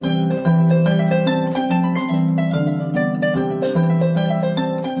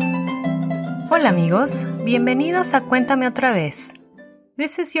Hola amigos, bienvenidos a Cuéntame otra vez.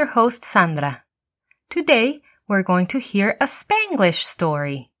 This is your host Sandra. Today we're going to hear a Spanglish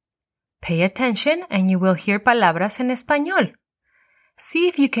story. Pay attention and you will hear palabras en español. See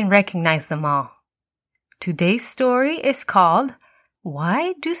if you can recognize them all. Today's story is called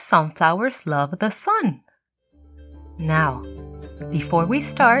Why Do Sunflowers Love the Sun? Now, before we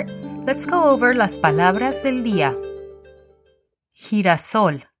start, let's go over las palabras del día.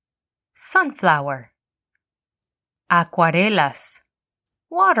 Girasol, sunflower. Acuarelas,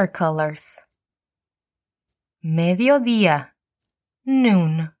 watercolors. Mediodía,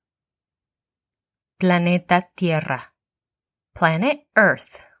 noon. Planeta Tierra, planet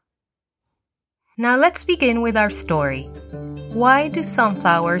Earth. Now let's begin with our story. Why do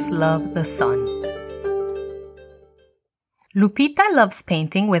sunflowers love the sun? Lupita loves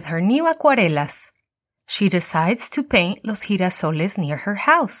painting with her new acuarelas. She decides to paint los girasoles near her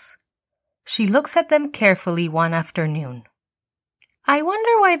house. She looks at them carefully one afternoon. I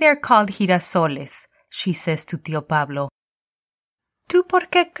wonder why they're called girasoles, she says to Tío Pablo. ¿Tú por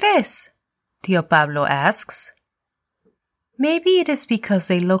qué crees? Tío Pablo asks. Maybe it is because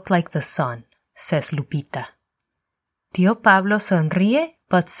they look like the sun, says Lupita. Tío Pablo sonríe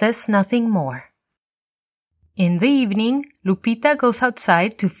but says nothing more. In the evening, Lupita goes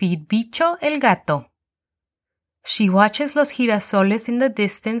outside to feed Bicho el gato. She watches los girasoles in the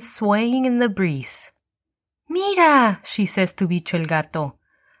distance swaying in the breeze. Mira, she says to Bicho el gato.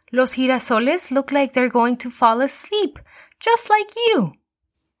 Los girasoles look like they're going to fall asleep, just like you.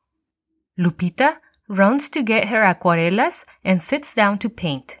 Lupita runs to get her acuarelas and sits down to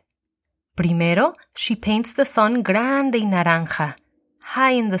paint. Primero, she paints the sun grande y naranja,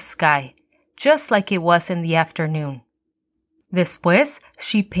 high in the sky, just like it was in the afternoon. Después,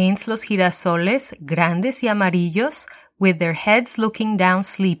 she paints los girasoles grandes y amarillos with their heads looking down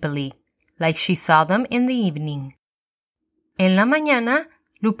sleepily, like she saw them in the evening. En la mañana,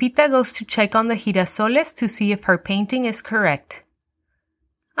 Lupita goes to check on the girasoles to see if her painting is correct.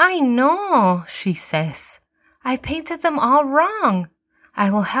 I know, she says. I painted them all wrong. I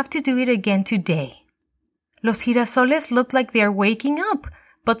will have to do it again today. Los girasoles look like they're waking up,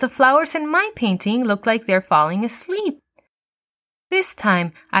 but the flowers in my painting look like they're falling asleep. This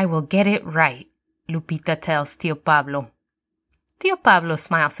time, I will get it right, Lupita tells Tío Pablo. Tío Pablo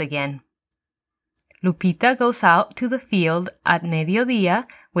smiles again. Lupita goes out to the field at mediodía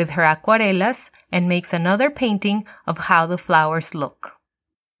with her acuarelas and makes another painting of how the flowers look.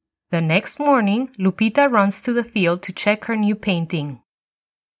 The next morning, Lupita runs to the field to check her new painting.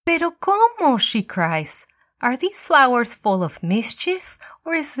 Pero ¿cómo? She cries. Are these flowers full of mischief,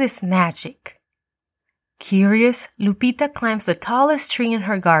 or is this magic? Curious, Lupita climbs the tallest tree in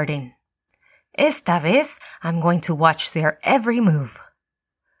her garden. Esta vez, I'm going to watch their every move.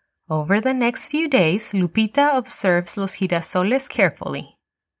 Over the next few days, Lupita observes los girasoles carefully.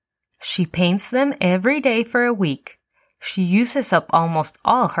 She paints them every day for a week. She uses up almost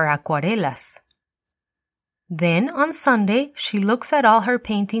all her acuarelas. Then, on Sunday, she looks at all her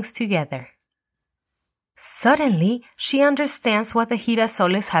paintings together. Suddenly, she understands what the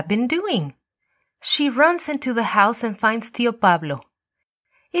girasoles have been doing. She runs into the house and finds Tío Pablo.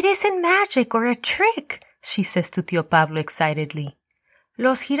 It isn't magic or a trick, she says to Tío Pablo excitedly.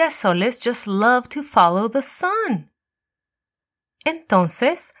 Los girasoles just love to follow the sun.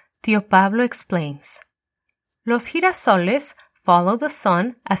 Entonces, Tío Pablo explains. Los girasoles follow the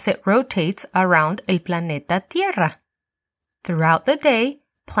sun as it rotates around el planeta Tierra. Throughout the day,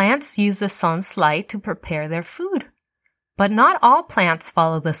 plants use the sun's light to prepare their food. But not all plants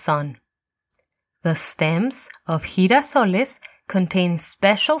follow the sun. The stems of girasoles contain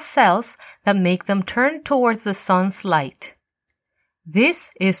special cells that make them turn towards the sun's light.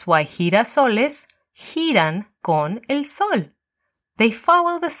 This is why girasoles giran con el sol. They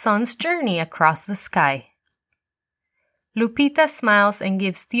follow the sun's journey across the sky. Lupita smiles and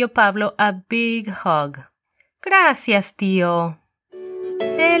gives Tío Pablo a big hug. Gracias, tío.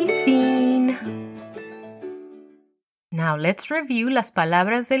 El fin. Now let's review las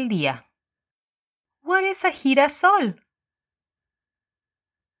palabras del día. What is a girasol?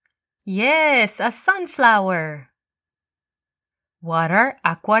 Yes, a sunflower. What are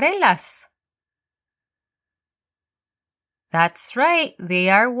acuarelas? That's right, they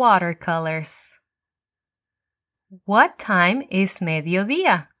are watercolors. What time is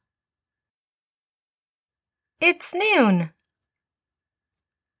mediodía? It's noon.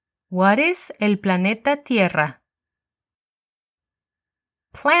 What is el planeta Tierra?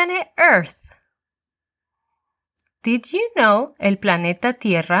 Planet Earth. Did you know el planeta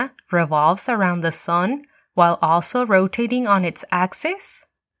Tierra revolves around the sun while also rotating on its axis?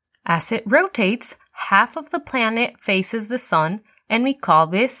 As it rotates, half of the planet faces the sun, and we call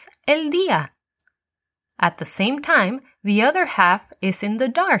this el día. At the same time, the other half is in the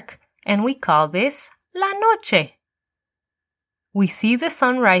dark, and we call this la noche. We see the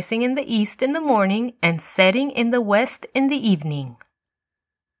sun rising in the east in the morning and setting in the west in the evening.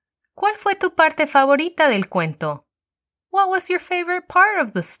 ¿Cuál fue tu parte favorita del cuento? What was your favorite part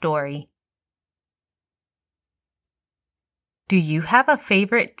of the story? Do you have a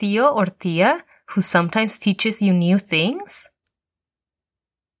favorite tío or tía who sometimes teaches you new things?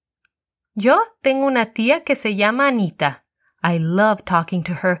 Yo tengo una tía que se llama Anita. I love talking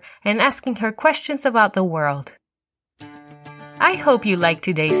to her and asking her questions about the world. I hope you liked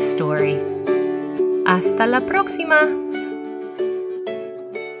today's story. Hasta la próxima!